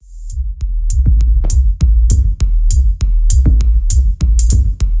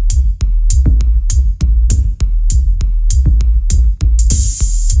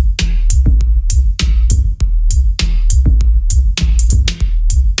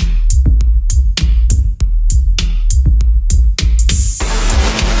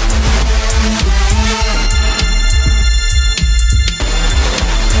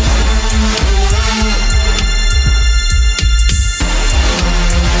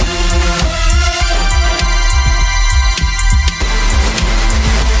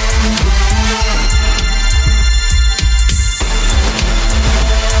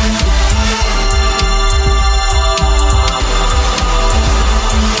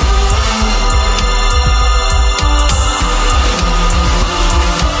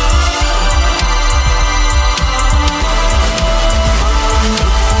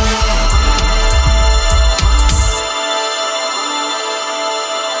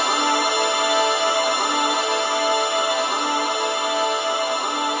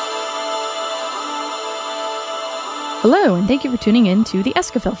Hello, and thank you for tuning in to the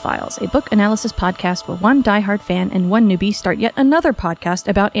Escafil Files, a book analysis podcast where one diehard fan and one newbie start yet another podcast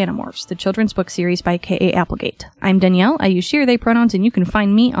about Animorphs, the children's book series by K.A. Applegate. I'm Danielle, I use she or they pronouns, and you can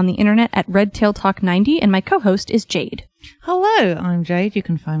find me on the internet at RedTailTalk90, and my co-host is Jade. Hello, I'm Jade. You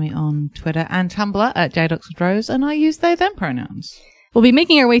can find me on Twitter and Tumblr at JadeOxfordRose, and I use they, them pronouns. We'll be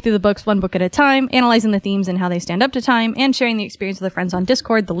making our way through the books one book at a time, analyzing the themes and how they stand up to time, and sharing the experience with our friends on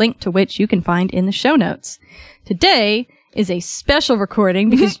Discord, the link to which you can find in the show notes. Today is a special recording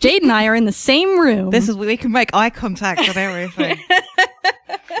because Jade and I are in the same room. We can make eye contact and everything.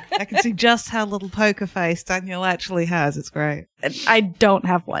 I can see just how little poker face Danielle actually has. It's great. I don't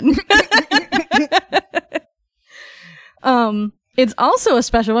have one. It's also a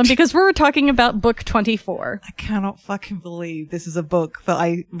special one because we're talking about book 24. I cannot fucking believe this is a book that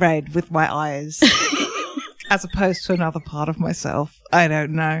I read with my eyes as opposed to another part of myself. I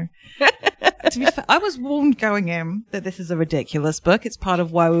don't know. To be fair, I was warned going in that this is a ridiculous book. It's part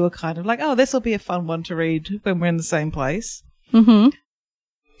of why we were kind of like, oh, this will be a fun one to read when we're in the same place. Mm-hmm.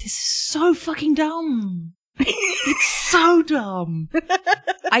 This is so fucking dumb. It's so dumb.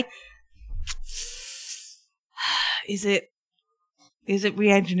 Is it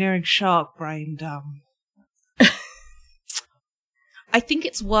re-engineering shark brain dumb? I think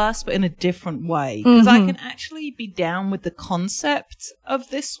it's worse, but in a different way. Because I can actually be down with the concept of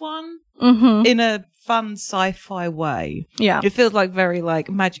this one in a fun sci-fi way. Yeah. It feels like very like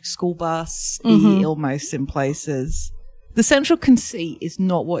Magic School Bus-y almost in places. The central conceit is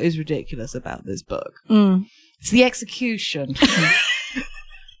not what is ridiculous about this book. It's the execution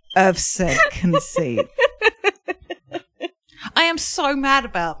of said conceit. I am so mad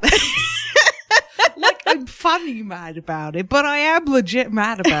about this. Like, I'm funny mad about it, but I am legit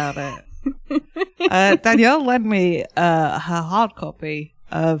mad about it. Danielle lent me her hard copy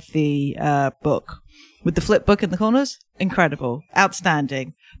of the book with the flip book in the corners. Incredible.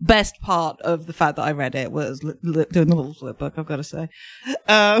 Outstanding. Best part of the fact that I read it was doing the little flip book, I've got to say.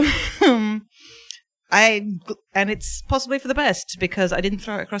 And it's possibly for the best because I didn't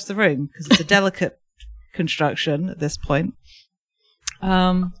throw it across the room because it's a delicate construction at this point.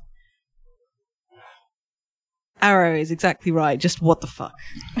 Arrow is exactly right. Just what the fuck.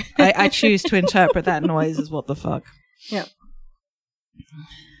 I choose to interpret that noise as what the fuck. Yeah.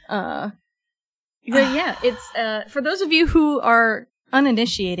 Yeah, it's, for those of you who are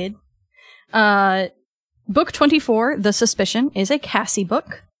uninitiated, book 24, The Suspicion, is a Cassie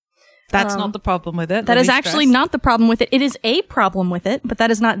book. That's not the problem with it. That is actually not the problem with it. It is a problem with it, but that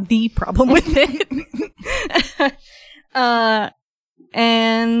is not the problem with it.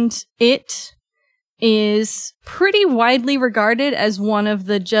 And it is pretty widely regarded as one of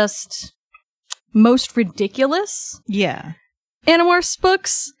the just most ridiculous Animorphs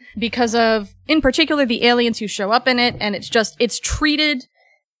books because of, in particular, the aliens who show up in it, and it's treated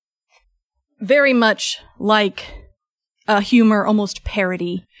very much like a humor, almost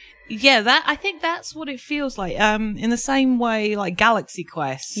parody. Yeah, I think that's what it feels like. In the same way, like Galaxy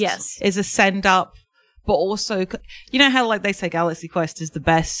Quest is a send up, but also, you know how like they say Galaxy Quest is the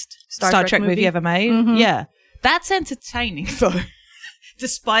best Star Trek movie ever made? Mm-hmm. Yeah. That's entertaining though,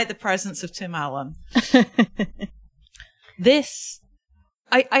 despite the presence of Tim Allen. This,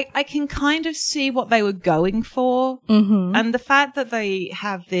 I can kind of see what they were going for. Mm-hmm. And the fact that they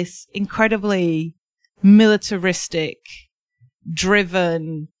have this incredibly militaristic,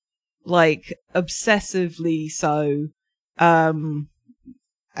 driven, like obsessively so,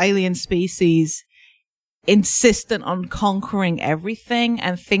 alien species insistent on conquering everything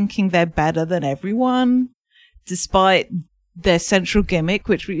and thinking they're better than everyone, despite their central gimmick,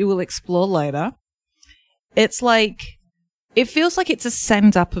 which we will explore later. It's like, it feels like it's a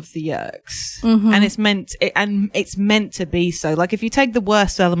send up of the Yeerks, and it's meant to be so. Like if you take the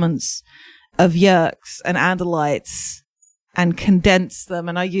worst elements of Yeerks and Andalites and condense them,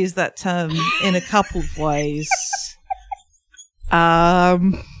 and I use that term in a couple of ways,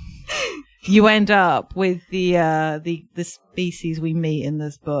 you end up with the species we meet in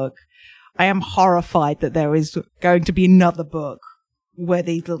this book. I am horrified that there is going to be another book where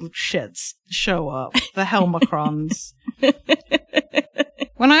these little shits show up, the Helmicrons.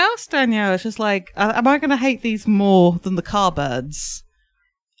 When I asked Danielle, it's just like, am I going to hate these more than the Carbirds?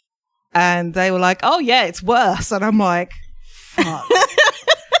 And they were like, oh yeah, it's worse. And I'm like, fuck.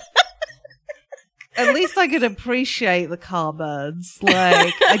 At least I could appreciate the Carbirds.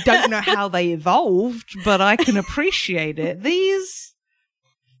 Like, I don't know how they evolved, but I can appreciate it. These,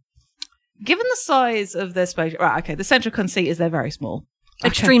 given the size of their spaceship, right, okay, the central conceit is they're very small.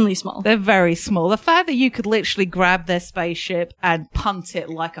 Extremely small. They're very small. The fact that you could literally grab their spaceship and punt it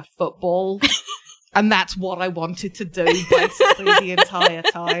like a football And that's what I wanted to do basically the entire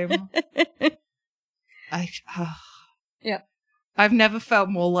time. Yeah. I've never felt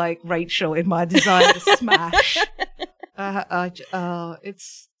more like Rachel in my desire to smash.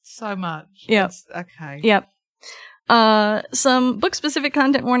 It's so much. Yeah. Okay. Yep. Some book-specific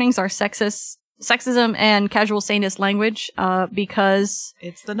content warnings are sexism and casual sanist language, because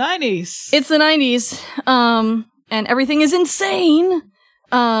it's the 90s. It's the 90s. And everything is insane.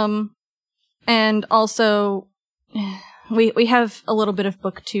 And also we have a little bit of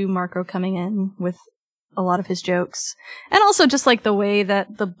book 2 Marco coming in with a lot of his jokes. And also just like the way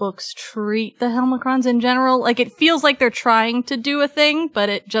that the books treat the Helmicrons in general. Like it feels like they're trying to do a thing, but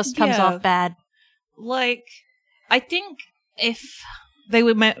it just comes off bad. Like, I think if they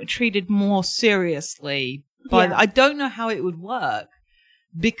were treated more seriously, but I don't know how it would work,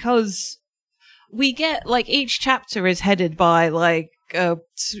 because we get, like, each chapter is headed by, like, a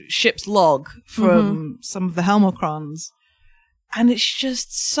ship's log from some of the Helmicrons, and it's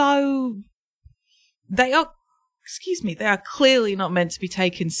just so... They are clearly not meant to be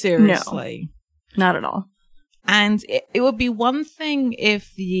taken seriously. No, not at all. And it would be one thing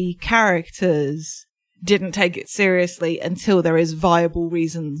if the characters didn't take it seriously until there is viable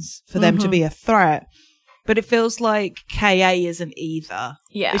reasons for them to be a threat. But it feels like KA isn't either.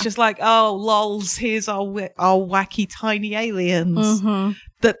 Yeah. It's just like, oh, lols, here's our wacky tiny aliens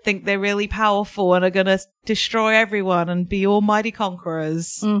that think they're really powerful and are going to destroy everyone and be almighty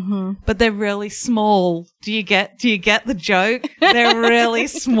conquerors. But they're really small. Do you get the joke? They're really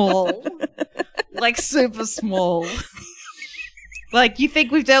small. Like super small. Like, you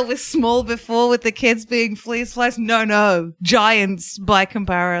think we've dealt with small before with the kids being flea sliced? No. Giants by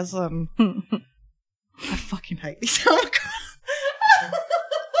comparison. I fucking hate these Helmicrons.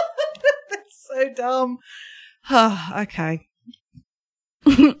 That's so dumb. Okay.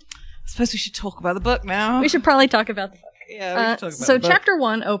 I suppose we should talk about the book now. We should probably talk about the book. Yeah, we should talk about so the book. chapter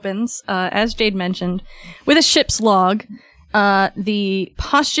 1 opens, as Jade mentioned, with a ship's log. The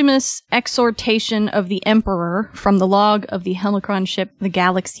posthumous exhortation of the Emperor from the log of the Helmicron ship, the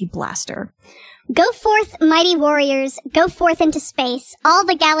Galaxy Blaster. Go forth, mighty warriors, go forth into space. All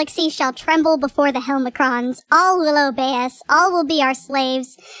the galaxy shall tremble before the Helmicrons. All will obey us. All will be our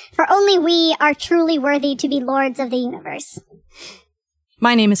slaves. For only we are truly worthy to be lords of the universe.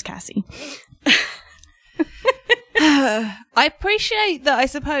 My name is Cassie. I appreciate that, I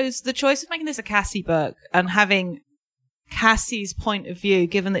suppose, the choice of making this a Cassie book and having Cassie's point of view,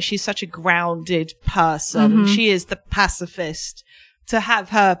 given that she's such a grounded person, and she is the pacifist, to have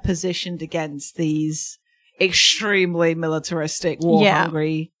her positioned against these extremely militaristic,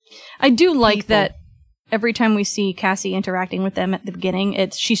 war-hungry I do like people. that every time we see Cassie interacting with them at the beginning,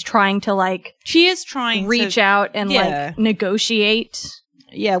 she's trying to, like... She is trying reach out and, like, negotiate.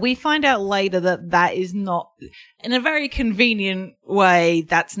 Yeah, we find out later that is not... In a very convenient way,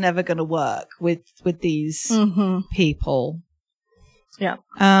 that's never going to work with these people. Yeah.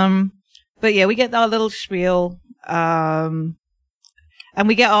 But yeah, we get our little spiel. And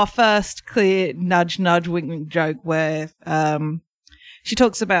we get our first clear nudge, wink, wink joke where she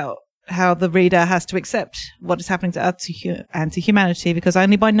talks about how the reader has to accept what is happening to us and to humanity, because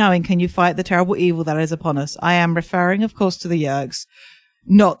only by knowing can you fight the terrible evil that is upon us. I am referring, of course, to the Yerks,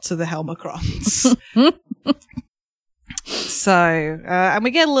 not to the Helmicrons. So, and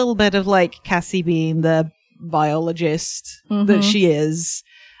we get a little bit of, like, Cassie being the biologist that she is.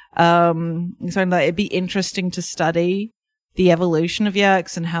 So like, it'd be interesting to study the evolution of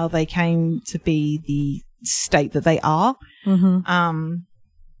Yerks and how they came to be the state that they are. And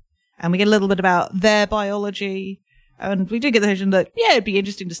we get a little bit about their biology. And we do get the notion that, it'd be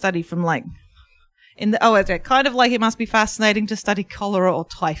interesting to study from, like, kind of like it must be fascinating to study cholera or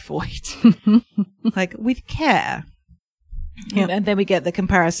typhoid. Like, with care. Yep. And then we get the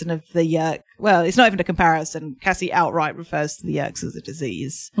comparison of the Yerk. Well, it's not even a comparison. Cassie outright refers to the Yerks as a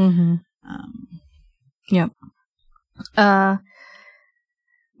disease. Yep.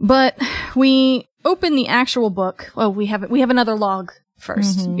 But we open the actual book. Well, we have another log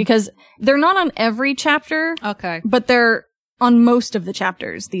first because they're not on every chapter. Okay. But they're on most of the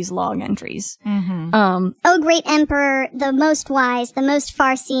chapters, these log entries. O great Emperor, the most wise, the most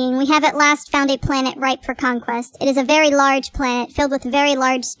far-seeing, we have at last found a planet ripe for conquest. It is a very large planet, filled with very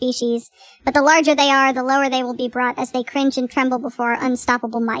large species, but the larger they are, the lower they will be brought as they cringe and tremble before our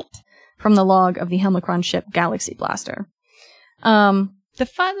unstoppable might. From the log of the Helmicron ship Galaxy Blaster. The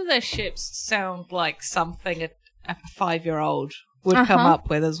fact that their ships sound like something a 5-year-old would come up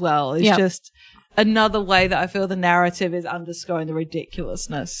with as well is just another way that I feel the narrative is underscoring the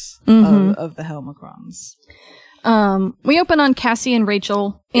ridiculousness of the Helmicrons. We open on Cassie and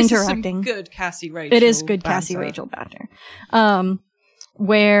Rachel interacting. This is some good Cassie Rachel. It is good Cassie Rachel banter.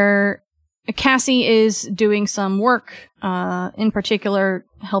 Where Cassie is doing some work, in particular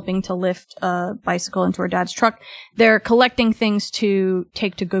helping to lift a bicycle into her dad's truck. They're collecting things to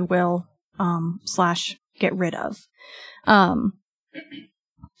take to Goodwill, / get rid of.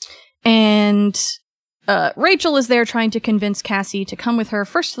 And Rachel is there trying to convince Cassie to come with her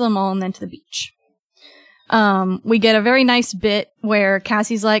first to the mall and then to the beach. We get a very nice bit where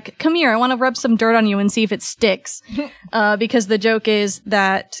Cassie's like, come here, I want to rub some dirt on you and see if it sticks. Because the joke is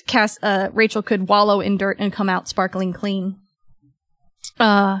that Rachel could wallow in dirt and come out sparkling clean.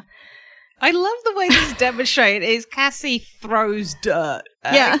 I love the way this is demonstrated is Cassie throws dirt.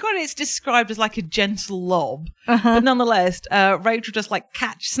 It's described as like a gentle lob. But nonetheless, Rachel just like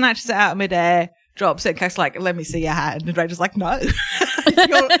snatches it out of midair, drops it, and Cassie's like, let me see your hand. And Rachel's like, no.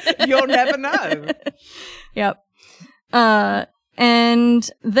 You'll never know. Yep. And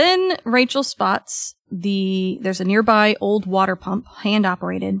then Rachel spots there's a nearby old water pump, hand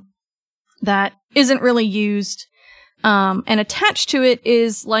operated, that isn't really used. And attached to it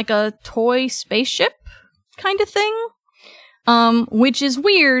is like a toy spaceship kind of thing. Which is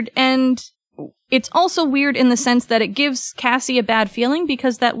weird, and it's also weird in the sense that it gives Cassie a bad feeling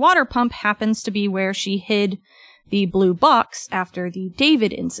because that water pump happens to be where she hid the blue box after the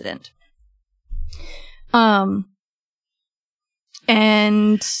David incident. And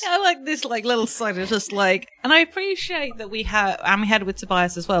I like this like little side of just like, and I appreciate that we had it with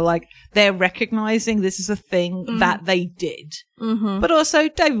Tobias as well, like they're recognizing this is a thing that they did. But also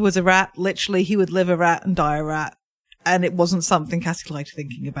David was a rat, literally he would live a rat and die a rat, and it wasn't something Cassie liked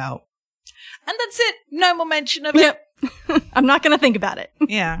thinking about. And that's it. No more mention of it. Yep. I'm not going to think about it.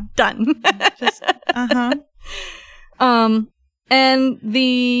 Yeah. Done. Just, and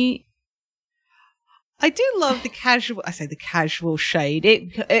I do love the casual shade.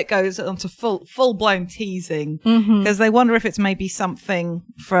 It goes onto full blown teasing because they wonder if it's maybe something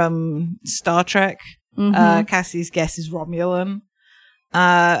from Star Trek. Cassie's guess is Romulan.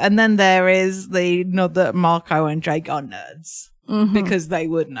 And then there is the nod that Marco and Jake are nerds. Because they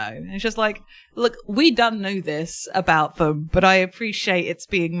would know. And it's just like, look, we done knew this about them, but I appreciate it's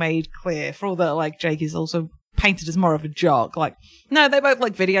being made clear for all that, like, Jake is also painted as more of a jock. Like, no, they both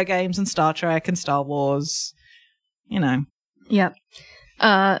like video games and Star Trek and Star Wars, you know. Yep.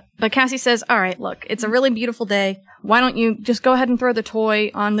 But Cassie says, all right, look, it's a really beautiful day. Why don't you just go ahead and throw the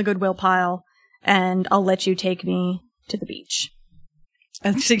toy on the Goodwill pile, and I'll let you take me to the beach.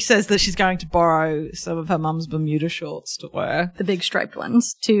 And she says that she's going to borrow some of her mum's Bermuda shorts to wear. The big striped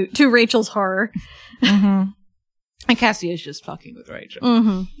ones, to Rachel's horror. And Cassie is just fucking with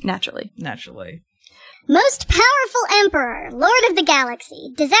Rachel. Naturally. Most powerful Emperor, Lord of the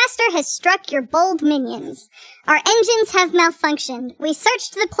Galaxy, disaster has struck your bold minions. Our engines have malfunctioned. We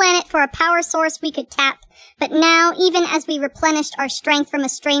searched the planet for a power source we could tap, but now, even as we replenished our strength from a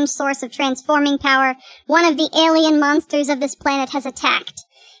strange source of transforming power, one of the alien monsters of this planet has attacked.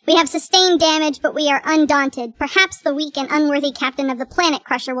 We have sustained damage, but we are undaunted. Perhaps the weak and unworthy captain of the Planet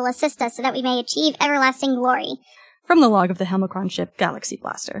Crusher will assist us so that we may achieve everlasting glory. From the log of the Helmicron ship, Galaxy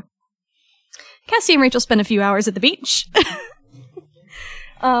Blaster. Cassie and Rachel spend a few hours at the beach.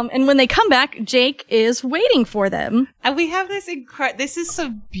 And when they come back, Jake is waiting for them. And we have this this is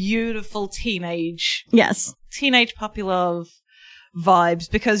some beautiful teenage puppy love vibes,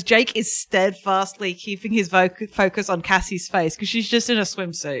 because Jake is steadfastly keeping his focus on Cassie's face because she's just in a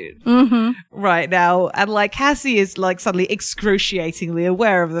swimsuit right now. And like Cassie is like suddenly excruciatingly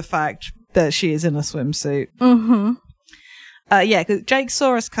aware of the fact that she is in a swimsuit. Because Jake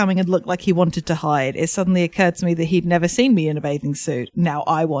saw us coming and looked like he wanted to hide. It suddenly occurred to me that he'd never seen me in a bathing suit. Now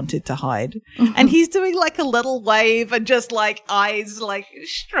I wanted to hide. And he's doing like a little wave and just like eyes like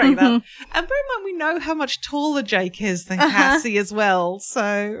straight up. And bear in mind, we know how much taller Jake is than Cassie as well.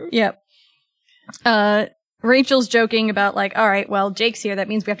 So. Yep. Rachel's joking about like, all right, well, Jake's here. That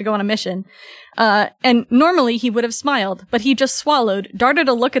means we have to go on a mission. And normally he would have smiled, but he just swallowed, darted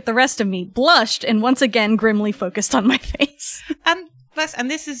a look at the rest of me, blushed, and once again grimly focused on my face. And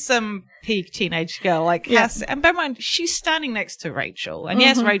this is some peak teenage girl, like Cassie. And bear in mind, she's standing next to Rachel. And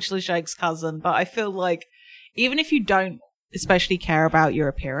yes, Rachel is Jake's cousin, but I feel like even if you don't especially care about your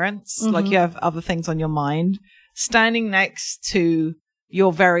appearance, like you have other things on your mind, standing next to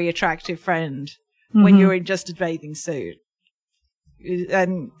your very attractive friend when you're in just a bathing suit.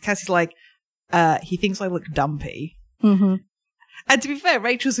 And Cassie's like, he thinks I look dumpy. And to be fair,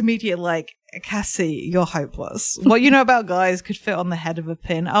 Rachel's immediately like, Cassie, you're hopeless. What you know about guys could fit on the head of a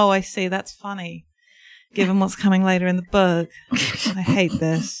pin. Oh, I see. That's funny. Given what's coming later in the book. I hate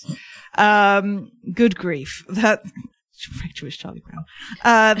this. Good grief. Rachel is Charlie Brown.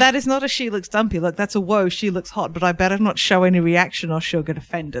 That is not a she looks dumpy look. That's a whoa, she looks hot, but I better not show any reaction or she'll get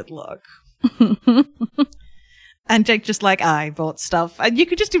offended look. And Jake just like, I bought stuff. And you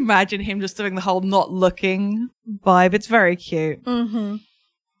could just imagine him just doing the whole not looking vibe. It's very cute. Mm-hmm.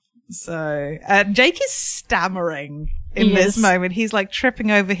 So, Jake is stammering in this moment. He's like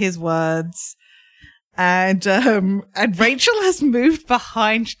tripping over his words. And Rachel has moved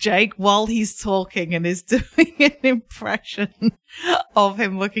behind Jake while he's talking and is doing an impression of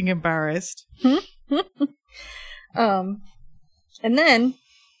him looking embarrassed. And then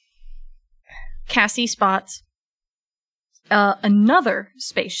Cassie spots another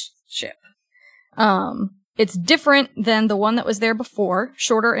spaceship. It's different than the one that was there before,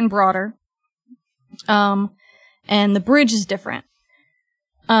 shorter and broader. And the bridge is different.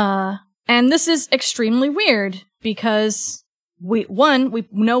 And this is extremely weird because we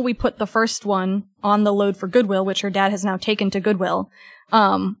know we put the first one on the load for Goodwill, which her dad has now taken to Goodwill.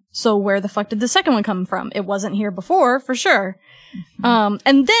 So where the fuck did the second one come from? It wasn't here before, for sure. Mm-hmm.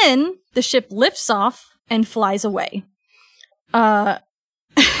 And then the ship lifts off and flies away. And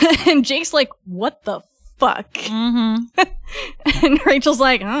Jake's like, what the fuck? Mm-hmm. And Rachel's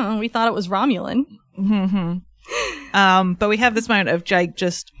like, oh, we thought it was Romulan. Mm-hmm. But we have this moment of Jake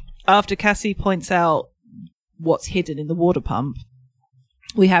just, after Cassie points out what's hidden in the water pump,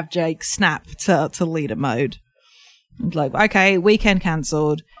 we have Jake snap to leader mode. And like, okay, weekend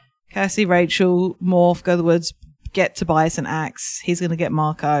cancelled. Cassie, Rachel, Morph, go to the woods, get Tobias and Axe. He's going to get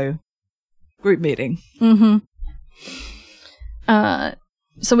Marco. Group meeting. Mm-hmm.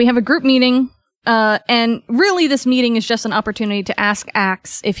 So we have a group meeting, and really this meeting is just an opportunity to ask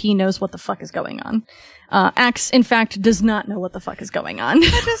Axe if he knows what the fuck is going on. Axe, in fact, does not know what the fuck is going on.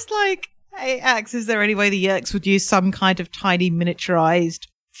 They're just like, hey, Axe, is there any way the Yeerks would use some kind of tiny miniaturized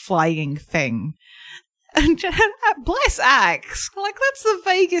flying thing? And bless Axe. Like, that's the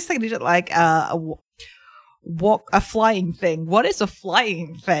vaguest thing. He's just like, what a flying thing. What is a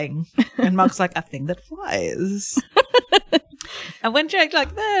flying thing? And Mark's like, a thing that flies. And when Jake's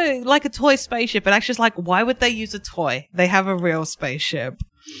like, no, like a toy spaceship, and Axe's like, why would they use a toy? They have a real spaceship.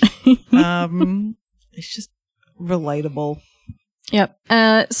 It's just relatable. Yep.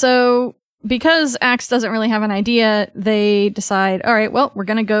 So because Axe doesn't really have an idea, they decide, all right, well, we're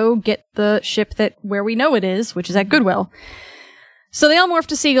going to go get the ship where we know it is, which is at Goodwill. So they all morph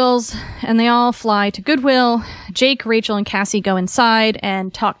to seagulls, and they all fly to Goodwill. Jake, Rachel, and Cassie go inside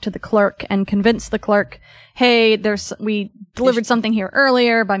and talk to the clerk and convince the clerk, hey, we delivered something here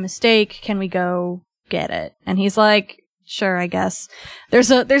earlier by mistake. Can we go get it? And he's like, sure, I guess.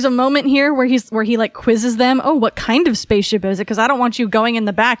 There's a moment here where he like quizzes them. Oh, what kind of spaceship is it? Because I don't want you going in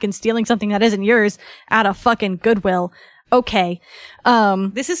the back and stealing something that isn't yours at a fucking Goodwill. Okay.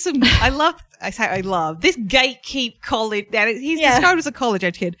 This is some, I love this gatekeep college. He's described as a college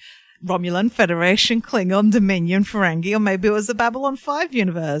age kid. Romulan, Federation, Klingon, Dominion, Ferengi, or maybe it was the Babylon 5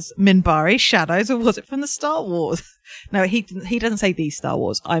 universe. Minbari, Shadows, or was it from the Star Wars? No, he doesn't say the Star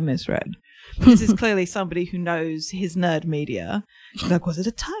Wars. I misread. This is clearly somebody who knows his nerd media. She's like, was it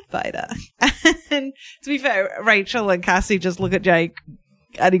a TIE fighter? And to be fair, Rachel and Cassie just look at Jake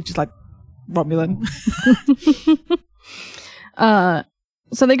and he's just like, Romulan.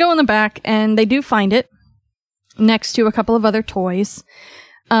 So they go in the back and they do find it next to a couple of other toys.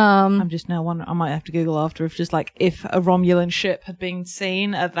 I'm just now wondering, I might have to Google after if a Romulan ship had been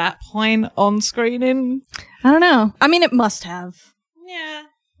seen at that point on screening. I don't know. I mean, it must have. Yeah,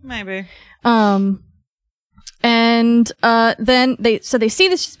 maybe. And then they see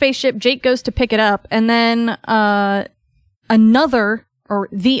the spaceship. Jake goes to pick it up, and then the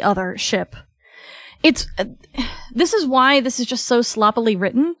other ship. This is why this is just so sloppily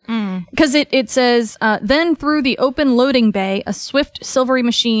written. Because it says, then through the open loading bay, a swift silvery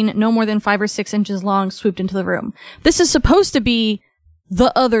machine no more than 5 or 6 inches long swooped into the room. This is supposed to be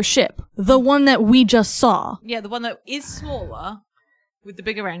the other ship, the one that we just saw. Yeah, the one that is smaller with the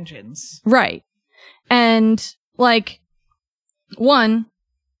bigger engines. Right. And like,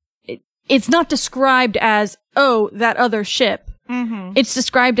 it's not described as, oh, that other ship. Mm-hmm. It's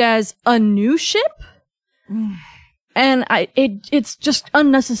described as a new ship. And it's just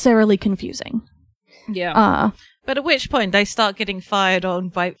unnecessarily confusing. Yeah. But at which point they start getting fired on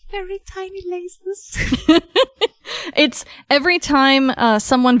by very tiny lasers. It's every time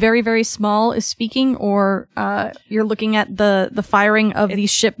someone very, very small is speaking, or you're looking at the firing of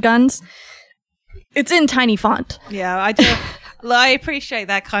these ship guns, it's in tiny font. Yeah, I do. I appreciate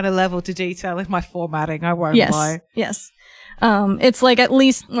that kind of level to detail in my formatting. I won't lie. Yes. It's like at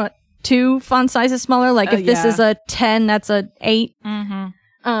least 2 font sizes smaller. Like if this is a 10, that's a 8. Mm-hmm.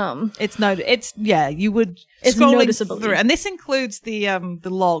 You would it's noticeable through, and this includes the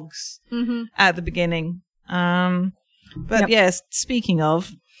logs at the beginning. But yes, speaking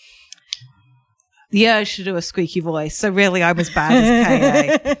of, I should do a squeaky voice. So really, I'm as bad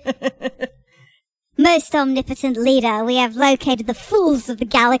as Ka. Most omnipotent leader, we have located the fools of the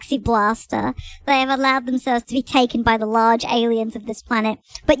Galaxy Blaster. They have allowed themselves to be taken by the large aliens of this planet.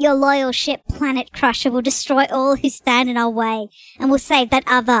 But your loyal ship, Planet Crusher, will destroy all who stand in our way, and will save that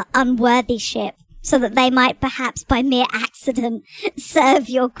other unworthy ship, so that they might perhaps by mere accident serve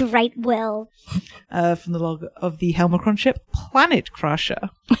your great will. From the log of the Helmicron ship, Planet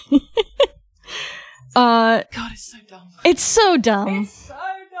Crusher. God, it's so dumb. It's so dumb. It's so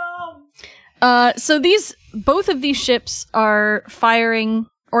dumb. So both of these ships are firing,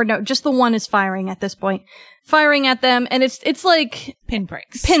 or no, just the one is firing at this point. Firing at them, and it's like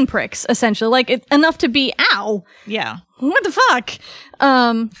pinpricks, essentially, like enough to be ow. Yeah. What the fuck?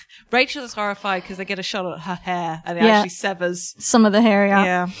 Rachel is horrified because they get a shot at her hair, and it actually severs some of the hair.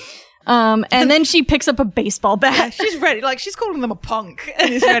 Yeah. And then she picks up a baseball bat. Yeah, she's ready. Like, she's calling them a punk, and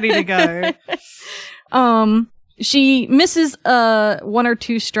is ready to go. She misses one or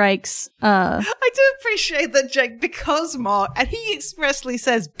two strikes. I do appreciate that Jake, because and he expressly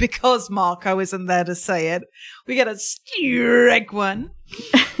says because Marco isn't there to say it, we get a strike one,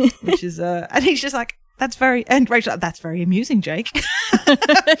 which is and he's just like, and Rachel, that's very amusing, Jake.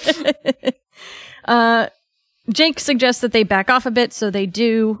 Jake suggests that they back off a bit, so they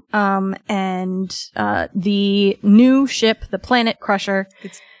do, and the new ship, the Planet Crusher,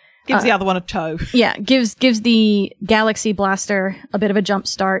 gives the other one a tow. Yeah, gives the Galaxy Blaster a bit of a jump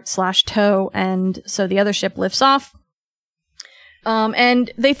start / tow, and so the other ship lifts off.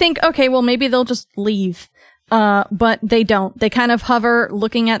 And they think, okay, well, maybe they'll just leave. But they don't. They kind of hover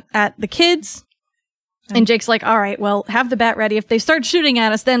looking at the kids. And Jake's like, all right, well, have the bat ready. If they start shooting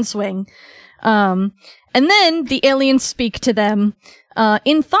at us, then swing. And then the aliens speak to them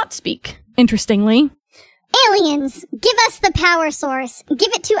in thought speak, interestingly. Aliens, give us the power source.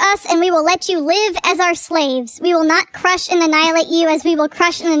 Give it to us and we will let you live as our slaves. We will not crush and annihilate you as we will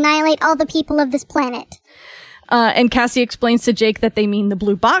crush and annihilate all the people of this planet. And Cassie explains to Jake that they mean the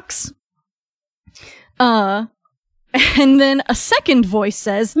blue box. And then a second voice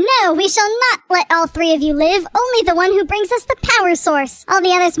says, no, we shall not let all three of you live. Only the one who brings us the power source. All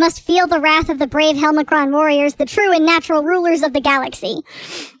the others must feel the wrath of the brave Helmicron warriors, the true and natural rulers of the galaxy.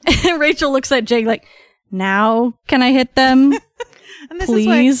 And Rachel looks at Jake like, now can I hit them? And this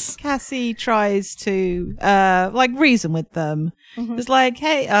Please? Is where Cassie tries to reason with them. Mm-hmm. It's like,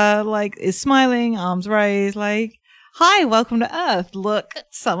 hey, is smiling, arms raised, like, hi, welcome to Earth. Look,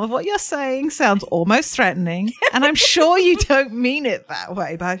 some of what you're saying sounds almost threatening, and I'm sure you don't mean it that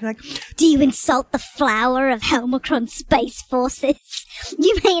way, but like, do you insult the flower of Helmicron space forces?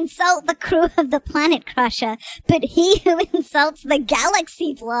 You may insult the crew of the Planet Crusher, but he who insults the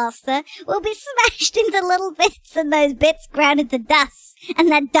Galaxy Blaster will be smashed into little bits, and those bits ground into dust, and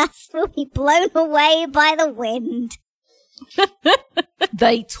that dust will be blown away by the wind.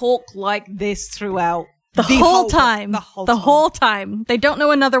 They talk like this throughout. The whole time. They don't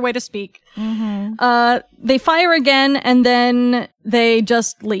know another way to speak. Mm-hmm. They fire again, and then they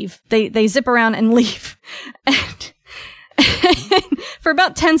just leave. They zip around and leave. And for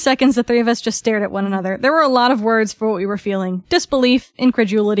about 10 seconds, the three of us just stared at one another. There were a lot of words for what we were feeling. Disbelief,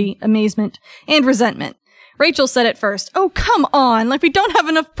 incredulity, amazement, and resentment. Rachel said it first. Oh, come on. Like, we don't have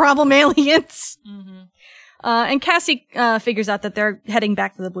enough problem aliens. Mm-hmm. And Cassie figures out that they're heading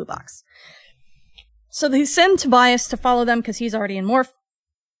back to the blue box. So they send Tobias to follow them because he's already in morph,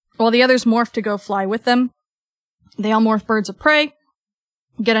 while the others morph to go fly with them. They all morph birds of prey,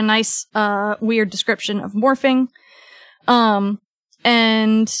 get a nice, weird description of morphing,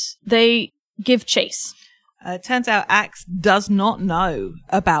 and they give chase. It turns out Axe does not know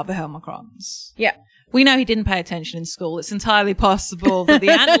about the Helmicrons. Yeah. We know he didn't pay attention in school. It's entirely possible that the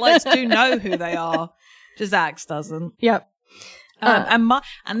Andalites do know who they are, just Axe doesn't. Yep.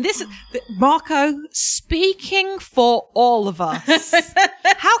 And this is Marco speaking for all of us.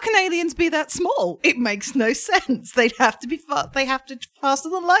 How can aliens be that small? It makes no sense. They'd have to be faster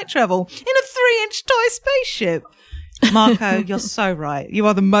than light travel in a 3-inch toy spaceship. Marco, you're so right. You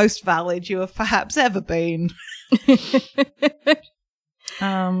are the most valid you have perhaps ever been.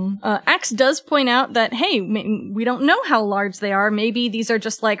 Axe does point out that, hey, we don't know how large they are. Maybe these are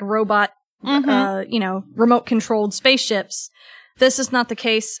just like robot, remote controlled spaceships. This is not the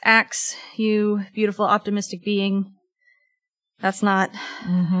case, Axe, you beautiful, optimistic being. That's not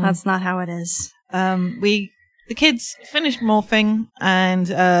how it is. The kids finish morphing and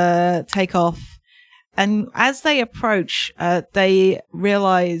take off. And as they approach, they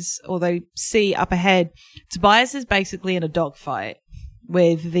realize, or they see up ahead, Tobias is basically in a dogfight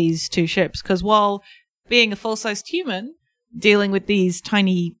with these two ships. Because while being a full-sized human, dealing with these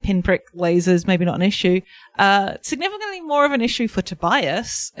tiny pinprick lasers, maybe not an issue, significantly more of an issue for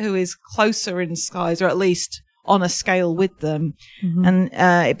Tobias, who is closer in skies, or at least on a scale with them. Mm-hmm. And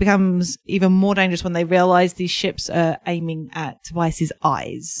it becomes even more dangerous when they realize these ships are aiming at Tobias's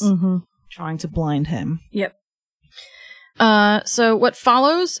eyes, trying to blind him. Yep. So what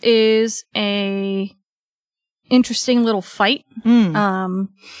follows is a interesting little fight,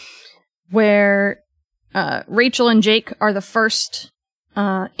 where Rachel and Jake are the first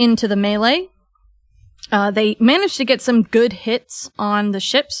into the melee. They manage to get some good hits on the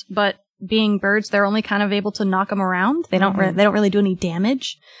ships, but being birds, they're only kind of able to knock them around. They don't really do any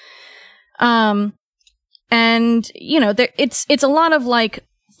damage. And you know, it's a lot of like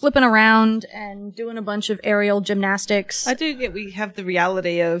flipping around and doing a bunch of aerial gymnastics. I do get we have the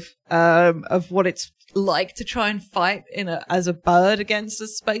reality of what it's like to try and fight as a bird against a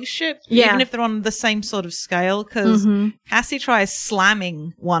spaceship, even if they're on the same sort of scale, because Cassie tries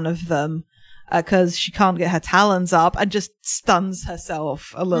slamming one of them because she can't get her talons up and just stuns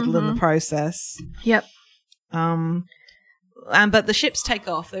herself a little in the process. Yep. But the ships take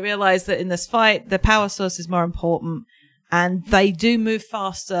off. They realize that in this fight, the power source is more important, and they do move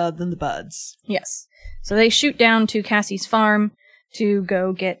faster than the birds. Yes. So they shoot down to Cassie's farm to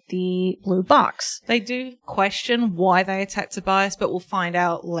go get the blue box. They do question why they attacked Tobias, but we'll find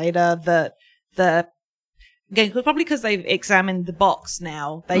out later that probably because they've examined the box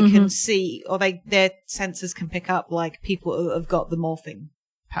now, they can see, or their sensors can pick up like people have got the morphing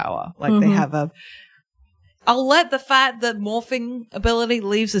power, like they have a. I'll let the fact that morphing ability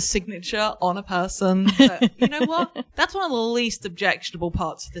leaves a signature on a person. But you know what? That's one of the least objectionable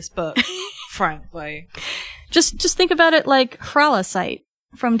parts of this book, frankly. Just think about it like Hrala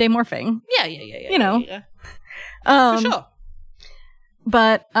from Demorphing. Yeah. You know. Yeah. For sure.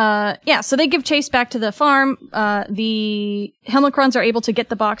 But, so they give chase back to the farm. The Helmicrons are able to get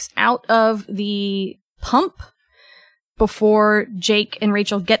the box out of the pump before Jake and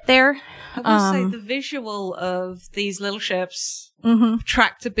Rachel get there. I will say the visual of these little ships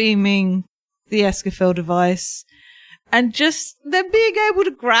tractor beaming the Escafil device and just them being able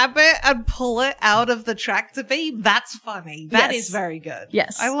to grab it and pull it out of the tractor beam, that's funny. That is very good.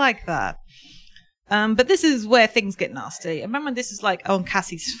 Yes. I like that. But this is where things get nasty. I remember this is like on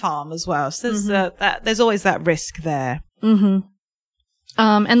Cassie's farm as well. So there's always that risk there. And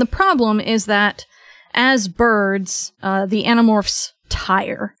the problem is that as birds, the Animorphs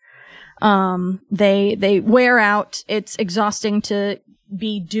tire. They wear out. It's exhausting to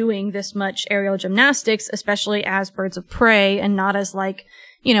be doing this much aerial gymnastics, especially as birds of prey and not as like,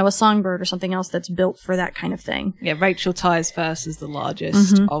 you know, a songbird or something else that's built for that kind of thing. Yeah, Rachel tires first as the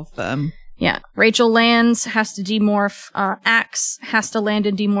largest of them. Yeah. Rachel lands, has to demorph. Axe has to land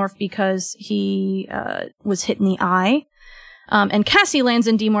and demorph because he was hit in the eye. And Cassie lands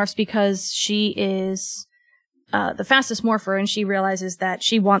and demorphs because she is the fastest morpher, and she realizes that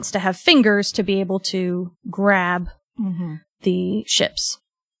she wants to have fingers to be able to grab the ships.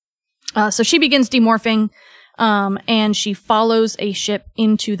 So she begins demorphing, and she follows a ship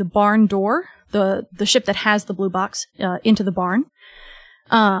into the barn door, the ship that has the blue box, into the barn.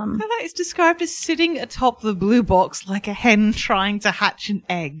 It's described as sitting atop the blue box like a hen trying to hatch an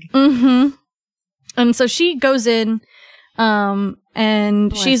egg. And so she goes in, and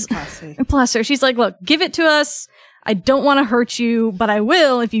bless her. She's like, look, give it to us. I don't want to hurt you, but I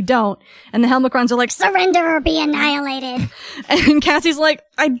will if you don't. And the Helmicrons are like, surrender or be annihilated. And Cassie's like,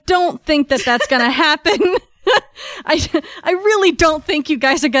 I don't think that's going to happen. I really don't think you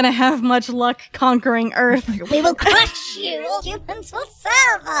guys are going to have much luck conquering Earth. We will crush you. Humans will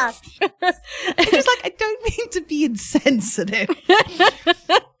serve us. And she's like, I don't mean to be insensitive.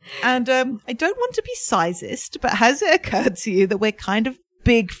 And I don't want to be sizist, but has it occurred to you that we're kind of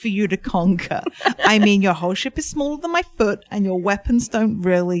big for you to conquer? I mean, your whole ship is smaller than my foot, and your weapons don't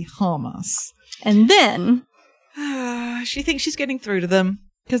really harm us. And then she thinks she's getting through to them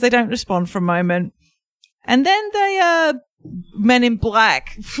because they don't respond for a moment. And then they, Men in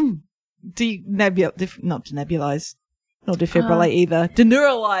Black, not denebulize, not defibrillate either.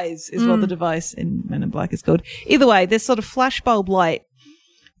 Deneuralize is what the device in Men in Black is called. Either way, this sort of flashbulb light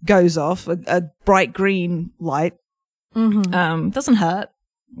goes off, a bright green light. Doesn't hurt.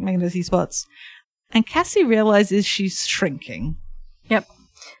 Making see spots. And Cassie realizes she's shrinking. Yep.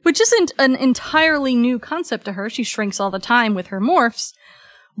 Which isn't an entirely new concept to her. She shrinks all the time with her morphs,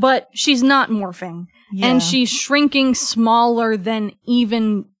 but she's not morphing. Yeah. And she's shrinking smaller than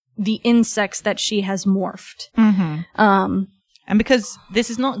even the insects that she has morphed. Mm-hmm. And because this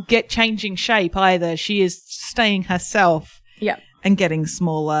is not changing shape either, she is staying herself. Yeah. And getting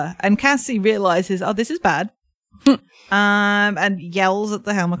smaller. And Cassie realizes, oh, this is bad. And yells at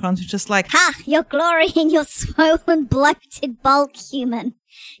the Helmicrons, which is just like, ha! Your glory in your swollen, bloated bulk, human.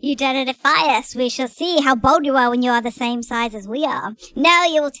 You dare to defy us. We shall see how bold you are when you are the same size as we are. Now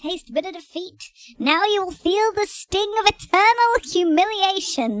you will taste bitter defeat. Now you will feel the sting of eternal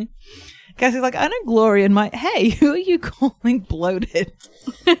humiliation. Cassie's like, I don't glory in my... Hey, who are you calling bloated?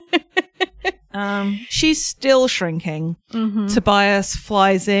 She's still shrinking. Mm-hmm. Tobias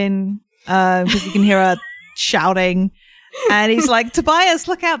flies in because you can hear her shouting. And he's like, Tobias,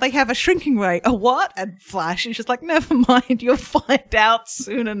 look out, they have a shrinking rate. A what? And Flash is just like, never mind, you'll find out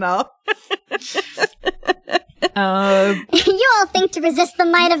soon enough. You all think to resist the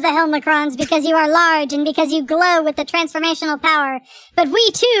might of the Helmicrons because you are large and because you glow with the transformational power. But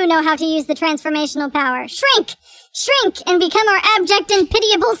we too know how to use the transformational power. Shrink! Shrink and become our abject and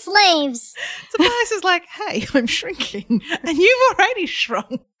pitiable slaves. Tobias is like, hey, I'm shrinking. And you've already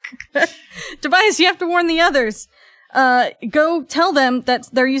shrunk. Tobias, you have to warn the others. Go tell them that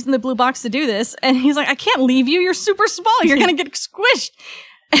they're using the blue box to do this. And he's like, I can't leave you. You're super small. You're going to get squished.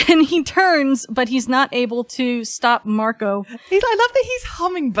 And he turns, but he's not able to stop Marco. I love that he's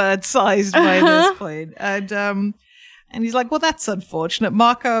hummingbird-sized by this point. And he's like, well, that's unfortunate.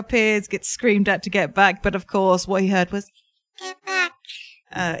 Marco appears, gets screamed at to get back, but of course, what he heard was, get back.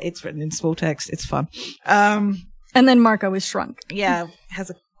 It's written in small text. It's fun. And then Marco is shrunk. Yeah, has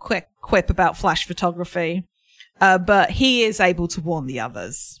a quick quip about flash photography. But he is able to warn the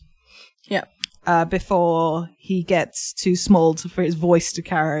others. Yeah. Before he gets too small for his voice to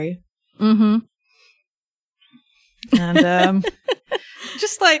carry. Mm-hmm. And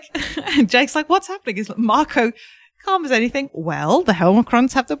just like, Jake's like, what's happening? He's like, Marco, calm as anything. Well, the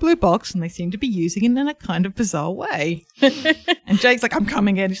Helmicrons have the blue box and they seem to be using it in a kind of bizarre way. And Jake's like, I'm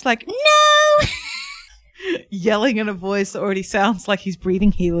coming in. He's like, no! Yelling in a voice that already sounds like he's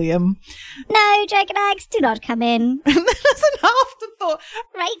breathing helium. No, Dragon Eggs, do not come in. And then as an afterthought,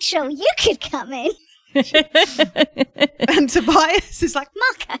 Rachel, you could come in. And Tobias is like,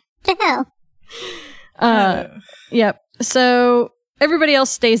 Marco, the hell? Yep. So everybody else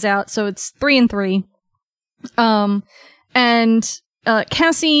stays out, so it's 3 and 3. And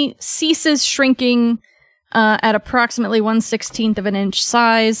Cassie ceases shrinking at approximately 1/16 of an inch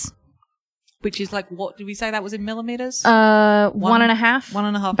size. Which is like, what did we say that was in millimeters? 1.5.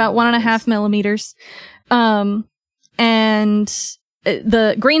 1.5. About 1.5 millimeters. And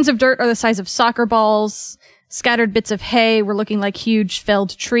the grains of dirt are the size of soccer balls. Scattered bits of hay were looking like huge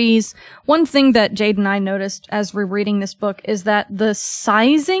felled trees. One thing that Jade and I noticed as we're reading this book is that the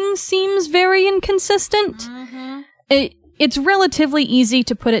sizing seems very inconsistent. Mm-hmm. It's relatively easy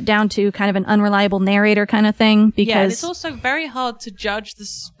to put it down to kind of an unreliable narrator kind of thing because... Yeah, and it's also very hard to judge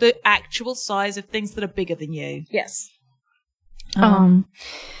the actual size of things that are bigger than you. Yes.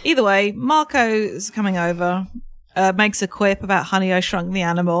 Either way, Marco is coming over, makes a quip about Honey, I Shrunk the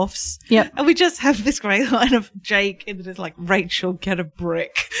Animorphs. Yep. And we just have this great line of Jake, and it's like, Rachel, get a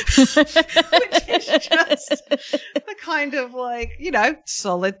brick. Which is just the kind of like,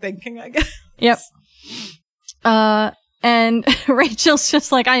 solid thinking, I guess. Yep. And Rachel's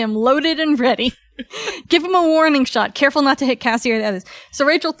just like, I am loaded and ready. Give him a warning shot. Careful not to hit Cassie or the others. So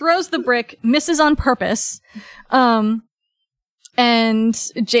Rachel throws the brick, misses on purpose. And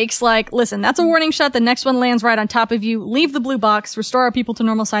Jake's like, listen, that's a warning shot. The next one lands right on top of you. Leave the blue box, restore our people to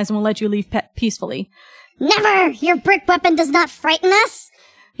normal size, and we'll let you leave peacefully. Never! Your brick weapon does not frighten us!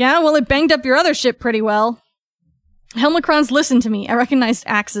 Yeah, well, it banged up your other ship pretty well. Helmicrons, listen to me. I recognized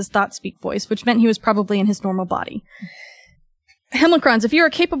Axe's thought-speak voice, which meant he was probably in his normal body. Helmicrons, if you are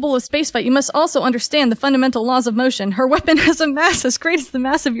capable of spaceflight, you must also understand the fundamental laws of motion. Her weapon has a mass as great as the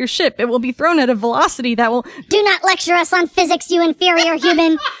mass of your ship. It will be thrown at a velocity that will... Do not lecture us on physics, you inferior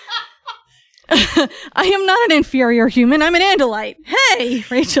human! I am not an inferior human. I'm an Andalite. Hey,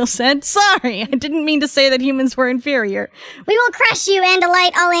 Rachel said. Sorry, I didn't mean to say that humans were inferior. We will crush you,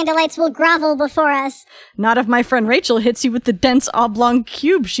 Andalite. All Andalites will grovel before us. Not if my friend Rachel hits you with the dense oblong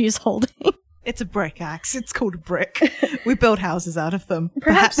cube she's holding. It's a brick axe. It's called a brick. We build houses out of them.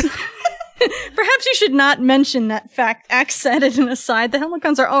 Perhaps you should not mention that fact. Axe said it in an aside. The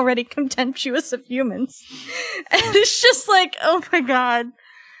Helmicrons are already contemptuous of humans. And it's just like, oh my god.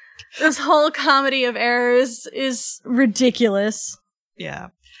 This whole comedy of errors is ridiculous. Yeah.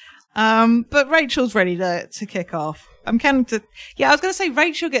 But Rachel's ready to kick off. I was going to say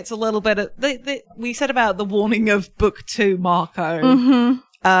Rachel gets a little bit of... we said about the warning of book 2, Marco. Mm-hmm.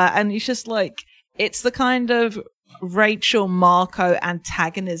 And it's just like, it's the kind of Rachel Marco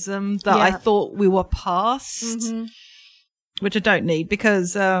antagonism that I thought we were past, which I don't need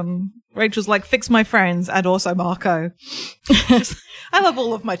because Rachel's like, fix my friends and also Marco. I love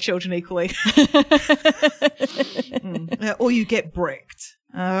all of my children equally. Or you get bricked.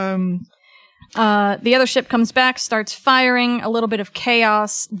 The other ship comes back, starts firing, a little bit of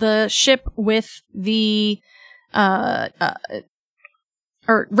chaos. The ship with the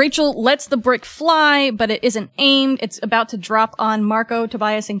Rachel lets the brick fly, but it isn't aimed. It's about to drop on Marco,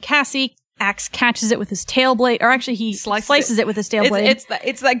 Tobias, and Cassie. Axe catches it with his tail blade, or actually he slices it with his tail blade.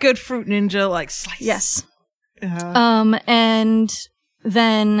 It's that good Fruit Ninja like slice. Yes. And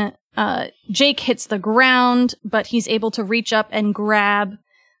then Jake hits the ground, but he's able to reach up and grab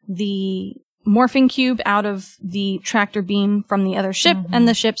the morphing cube out of the tractor beam from the other ship, and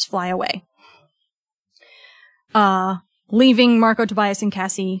the ships fly away. Leaving Marco, Tobias, and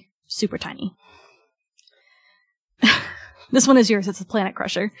Cassie super tiny. This one is yours. It's the Planet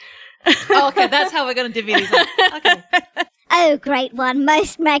Crusher. Oh, okay, that's how we're going to divvy these up. Okay. Oh, great one,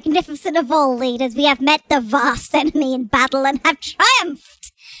 most magnificent of all leaders, we have met the vast enemy in battle and have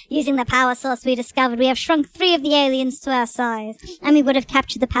triumphed. Using the power source we discovered, we have shrunk 3 of the aliens to our size, and we would have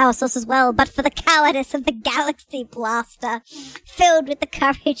captured the power source as well, but for the cowardice of the Galaxy Blaster. Filled with the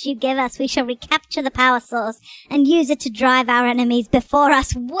courage you give us, we shall recapture the power source and use it to drive our enemies before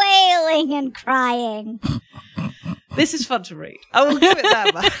us, wailing and crying. This is fun to read. I will give it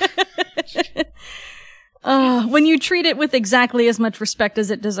that much. When you treat it with exactly as much respect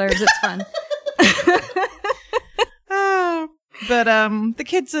as it deserves, it's fun. But the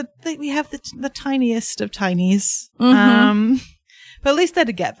kids we have the tiniest of tinies. But at least they're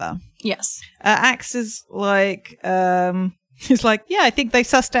together. Yes. Axe is like, he's like, yeah, I think they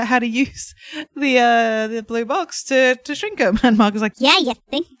sussed out how to use the blue box to shrink him. And Mark is like, yeah, you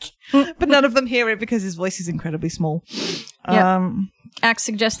think? But none of them hear it because his voice is incredibly small. Yep. Axe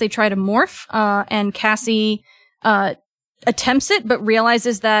suggests they try to morph, and Cassie attempts it, but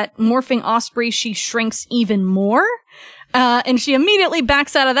realizes that morphing Osprey, she shrinks even more. And she immediately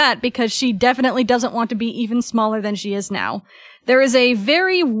backs out of that because she definitely doesn't want to be even smaller than she is now. There is a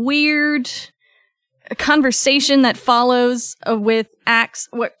very weird conversation that follows with Axe,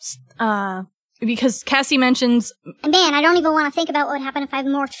 because Cassie mentions, man, I don't even want to think about what would happen if I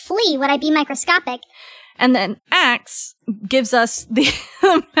morphed Flea. Would I be microscopic? And then Axe gives us the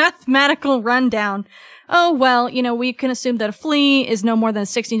mathematical rundown. Oh, well, we can assume that a flea is no more than a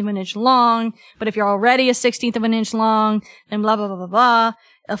 16th of an inch long, but if you're already a 16th of an inch long, then blah, blah, blah, blah, blah,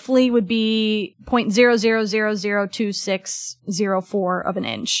 a flea would be 0.00002604 of an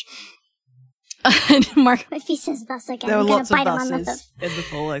inch. And Mark, if he says thus again, there I'm are lots gonna of bite him on buses in the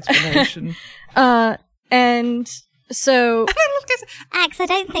full explanation. And so Axe, I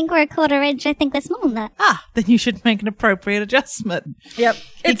don't think we're a 1/4 inch. I think we're smaller than that. Then you should make an appropriate adjustment. Yep.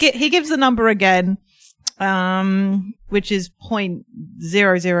 He gives the number again, which is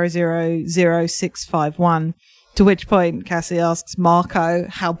 0.0000651. To which point Cassie asks Marco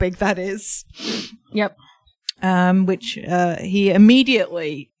how big that is. Yep. Which he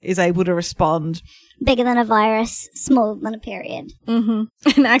immediately is able to respond. Bigger than a virus, smaller than a period. And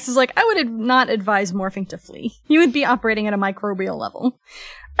Axe is like, I would not advise morphing to flea. You would be operating at a microbial level.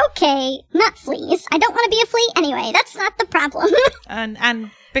 Okay, not fleas. I don't want to be a flea anyway. That's not the problem.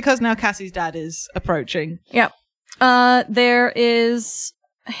 and because now Cassie's dad is approaching. Yep. There is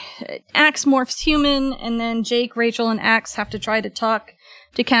Axe morphs human, and then Jake, Rachel, and Axe have to try to talk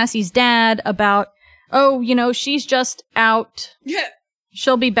to Cassie's dad about, she's just out. Yeah.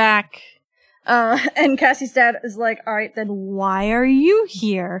 She'll be back. And Cassie's dad is like, all right, then why are you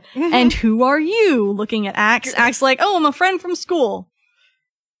here? And who are you? Looking at Axe. Axe like, oh, I'm a friend from school.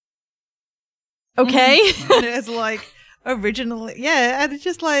 Okay. And it's like, originally, yeah, and it's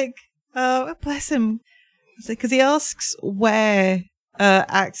just like, bless him. Because he asks where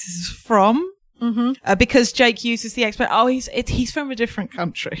Axe is from. Because Jake uses the expression, he's from a different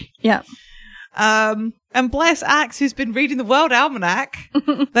country. Yeah. And bless Axe, who's been reading the World Almanac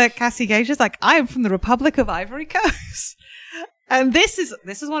that Cassie gave, is like, I am from the Republic of Ivory Coast. And this is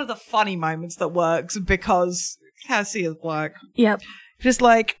one of the funny moments that works because Cassie is black. Yep. Just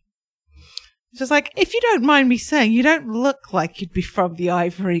like, if you don't mind me saying, you don't look like you'd be from the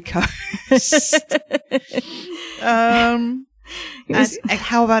Ivory Coast. And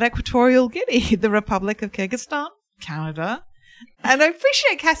how about Equatorial Guinea, the Republic of Kyrgyzstan, Canada? And I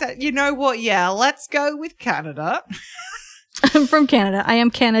appreciate Cassie. You know what? Yeah, let's go with Canada. I'm from Canada. I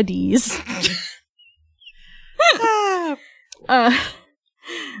am Canadese. And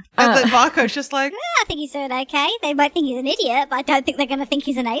then Marco's just like, I think he's doing okay. They might think he's an idiot, but I don't think they're going to think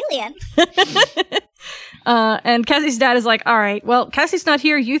he's an alien. And Cassie's dad is like, all right, well, Cassie's not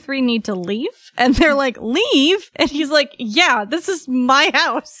here. You three need to leave. And they're like, leave? And he's like, yeah, this is my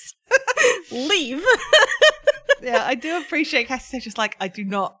house. Leave. Yeah, I do appreciate Cassie's just like, I do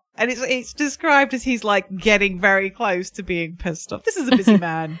not. And it's described as he's like getting very close to being pissed off. This is a busy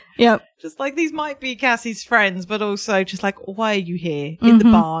man. Yep. Just like these might be Cassie's friends, but also just like, why are you here in the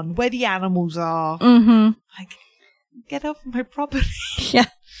barn where the animals are? Like, get off my property. Yeah.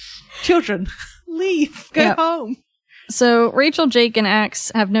 Children, leave. Go home. So Rachel, Jake, and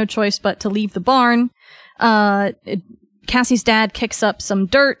Axe have no choice but to leave the barn. Cassie's dad kicks up some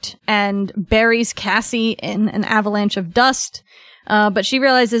dirt and buries Cassie in an avalanche of dust. But she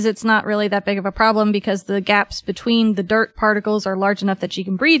realizes it's not really that big of a problem because the gaps between the dirt particles are large enough that she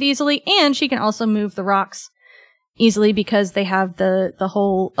can breathe easily, and she can also move the rocks easily because they have the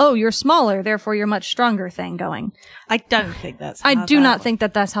whole, oh, you're smaller, therefore you're much stronger thing going. I don't think that's I do not think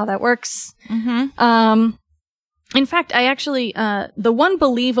that that's how that works. In fact, I actually, the one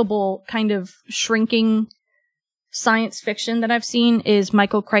believable kind of shrinking science fiction that I've seen is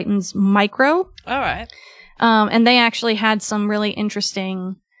Michael Crichton's Micro. All right. And they actually had some really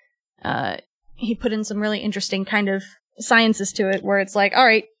interesting, he put in some really interesting kind of sciences to it where it's like, all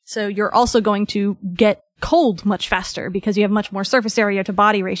right, so you're also going to get cold much faster because you have much more surface area to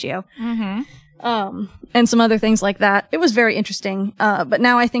body ratio. And some other things like that. It was very interesting. But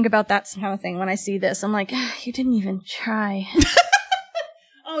now I think about that kind of thing when I see this. I'm like, you didn't even try.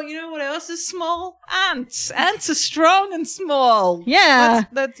 Oh, you know what else is small? Ants. Ants are strong and small. Yeah.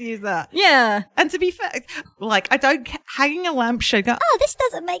 Let's use that. Yeah. And to be fair, like, I don't, hanging a lampshade, go, Oh, this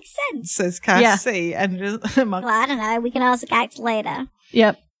doesn't make sense. says Cassie. Yeah. And just, well, I don't know. We can ask Axe later.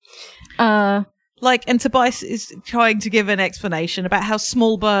 Yep. Like, and Tobias is trying to give an explanation about how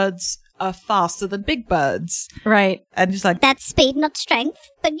small birds are faster than big birds. Right. And just like, that's speed, not strength.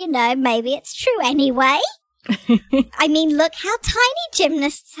 But, you know, maybe it's true anyway. I mean, look how tiny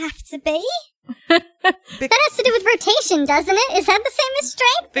gymnasts have to be. That has to do with rotation, doesn't it? Is that the same as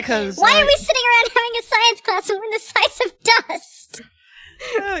strength? Because why are we sitting around having a science class when the size of dust?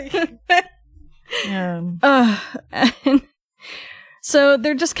 So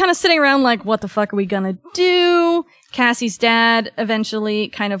they're just kind of sitting around like, what the fuck are we gonna do? Cassie's dad eventually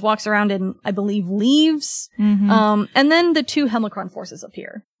kind of walks around and, I believe, leaves. And then the two Helmicron forces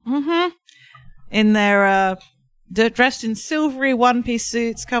appear. In their dressed in silvery one-piece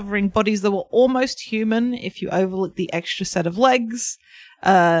suits covering bodies that were almost human if you overlook the extra set of legs.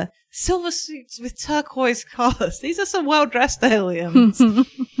 Silver suits with turquoise collars. These are some well-dressed aliens.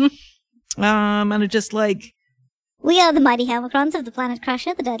 And are just like, we are the mighty Helmicrons of the Planet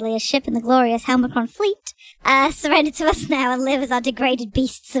Crusher, the deadliest ship in the glorious Helmicron fleet. Surrender to us now and live as our degraded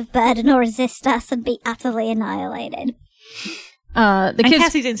beasts of burden, or resist us and be utterly annihilated. And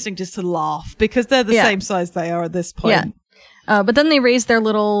Cassie's instinct is to laugh because they're the same size they are at this point. Yeah. But then they raise their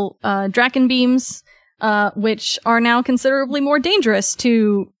little Draken beams, which are now considerably more dangerous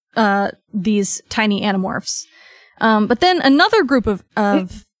to these tiny Animorphs. But then another group of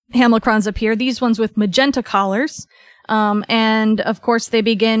Helmicrons appear, these ones with magenta collars. And of course they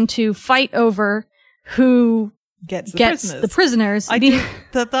begin to fight over who gets the prisoners. These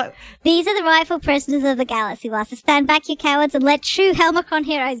are the rightful prisoners of the galaxy. So stand back, you cowards, and let true Helmicron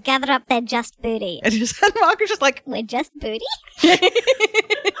heroes gather up their just booty. And Mark is just like, we're just booty?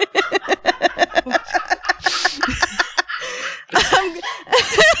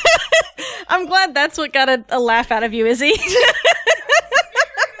 I'm glad that's what got a laugh out of you, Izzy.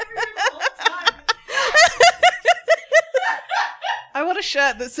 I want a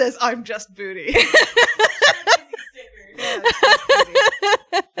shirt that says, I'm just booty.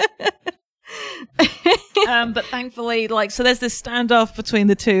 But thankfully, so there's this standoff between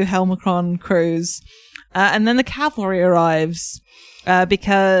the two Helmicron crews, and then the cavalry arrives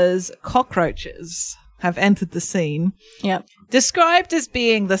because cockroaches have entered the scene. Yep. Described as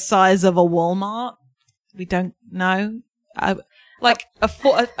being the size of a Walmart. We don't know. Like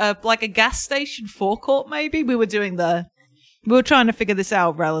a gas station forecourt, maybe. We were trying to figure this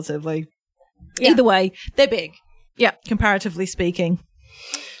out relatively. Yeah. Either way, they're big. Yeah, comparatively speaking.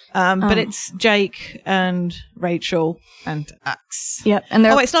 But it's Jake and Rachel and Axe. Yep, and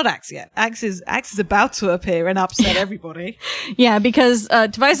it's not Axe yet. Axe is about to appear and upset everybody. Yeah, because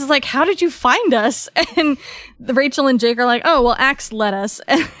Tobias is like, "How did you find us?" And Rachel and Jake are like, "Oh, well, Axe led us."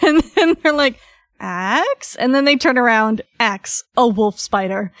 And then they're like, "Axe?" And then they turn around, Axe, a wolf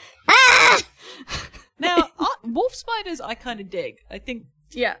spider. Ah! Now, wolf spiders, I kind of dig. I think,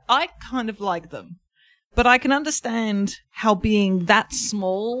 I kind of like them. But I can understand how being that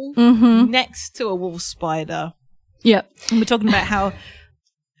small next to a wolf spider. Yep. And we're talking about how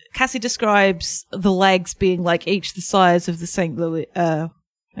Cassie describes the legs being like each the size of the St. Louis.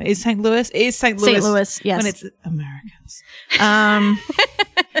 Is St. Louis? It is St. Louis. St. Louis, yes. When it's Americans.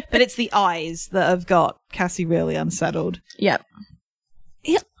 But it's the eyes that have got Cassie really unsettled. Yep.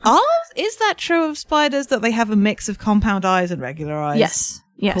 Is that true of spiders, that they have a mix of compound eyes and regular eyes? Yes.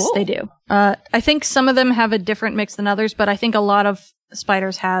 Yes, cool. They do. I think some of them have a different mix than others, but I think a lot of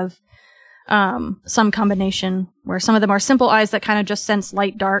spiders have some combination where some of them are simple eyes that kind of just sense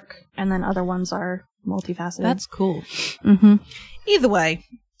light, dark, and then other ones are multifaceted. That's cool. Mm-hmm. Either way,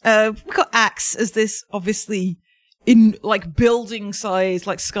 we've got Axe as this obviously in like building size,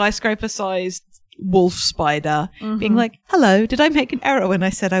 like skyscraper sized wolf spider, being like, hello, did I make an error when I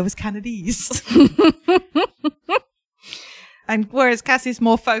said I was Canadese? And whereas Cassie's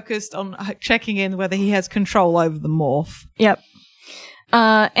more focused on checking in whether he has control over the morph. Yep.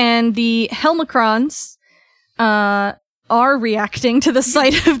 And the Helmicrons are reacting to the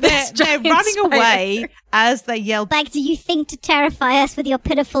sight of this They're running spider. away as they yell. Like, do you think to terrify us with your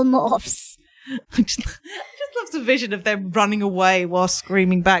pitiful morphs? I just love the vision of them running away while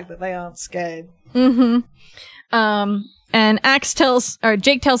screaming back that they aren't scared. Mm-hmm. And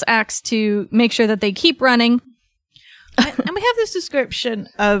Jake tells Axe to make sure that they keep running. And we have this description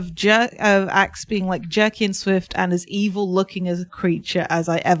of Axe being like jerky and swift and as evil looking as a creature as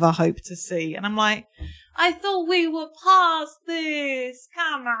I ever hope to see. And I'm like, I thought we were past this.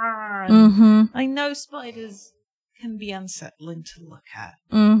 Come on. Mm-hmm. I know spiders can be unsettling to look at.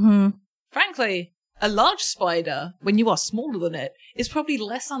 Mm-hmm. Frankly, a large spider, when you are smaller than it, is probably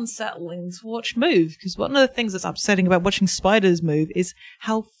less unsettling to watch move. Because one of the things that's upsetting about watching spiders move is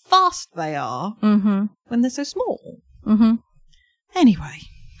how fast they are when they're so small. Mm-hmm. Anyway.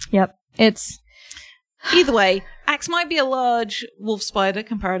 Yep. Either way, Axe might be a large wolf spider,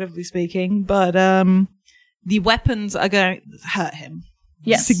 comparatively speaking, but the weapons are going to hurt him.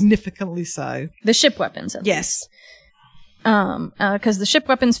 Yes. Significantly so. The ship weapons, at yes. least. Because the ship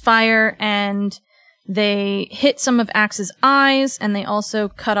weapons fire and they hit some of Axe's eyes and they also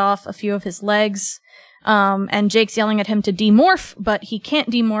cut off a few of his legs. And Jake's yelling at him to demorph, but he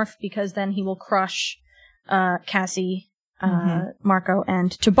can't demorph because then he will crush Cassie, Marco,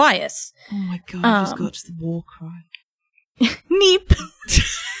 and Tobias. Oh my god, I just got to the war cry. Neep.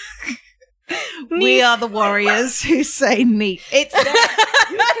 We are the warriors who say neep. It's there.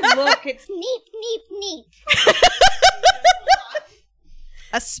 You can look, it's Neep, neep, neep.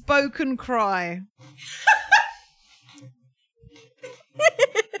 a spoken cry.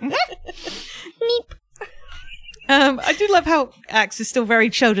 Neep. I do love how Axe is still very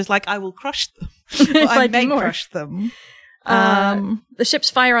chilled, just like, I will crush them. Well, I may crush them. The ships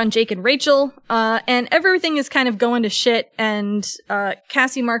fire on Jake and Rachel, and everything is kind of going to shit, and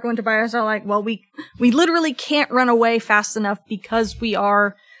Cassie, Marco, and Tobias are like, well, we literally can't run away fast enough because we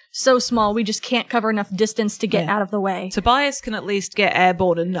are so small, we just can't cover enough distance to get out of the way. Tobias can at least get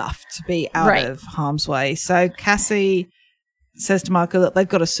airborne enough to be out of harm's way, so Cassie says to Marco that they've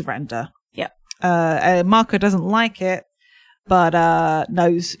got to surrender. Yep. Marco doesn't like it, but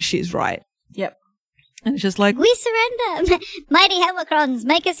knows she's right. Yep. And it's just like, we surrender. Mighty Helmicrons,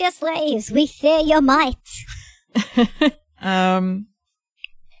 make us your slaves. We fear your might. So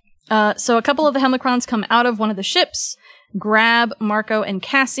a couple of the Helmicrons come out of one of the ships, grab Marco and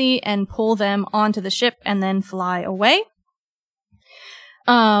Cassie, and pull them onto the ship, and then fly away.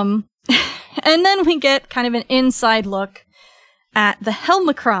 And then we get kind of an inside look at the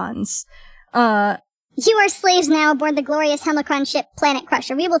Helmicrons. You are slaves now aboard the glorious Helmicron ship, Planet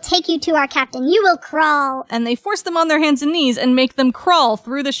Crusher. We will take you to our captain. You will crawl. And they force them on their hands and knees and make them crawl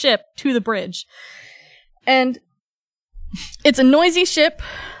through the ship to the bridge. And it's a noisy ship.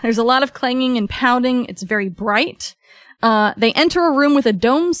 There's a lot of clanging and pounding. It's very bright. They enter a room with a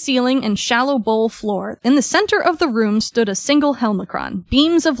dome ceiling and shallow bowl floor. In the center of the room stood a single Helmicron.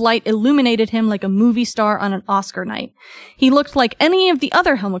 Beams of light illuminated him like a movie star on an Oscar night. He looked like any of the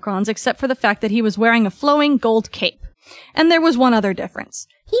other Helmicrons except for the fact that he was wearing a flowing gold cape. And there was one other difference.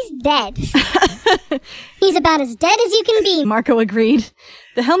 He's dead. He's about as dead as you can be. Marco agreed.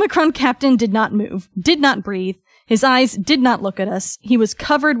 The Helmicron captain did not move, did not breathe. His eyes did not look at us. He was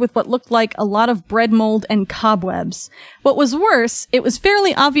covered with what looked like a lot of bread mold and cobwebs. What was worse, it was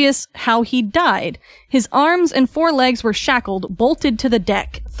fairly obvious how he died. His arms and forelegs were shackled, bolted to the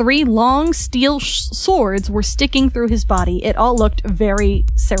deck. 3 long steel swords were sticking through his body. It all looked very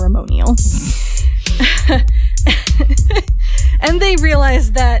ceremonial. And they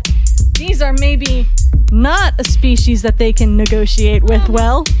realized that these are maybe not a species that they can negotiate with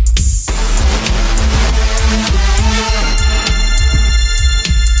well.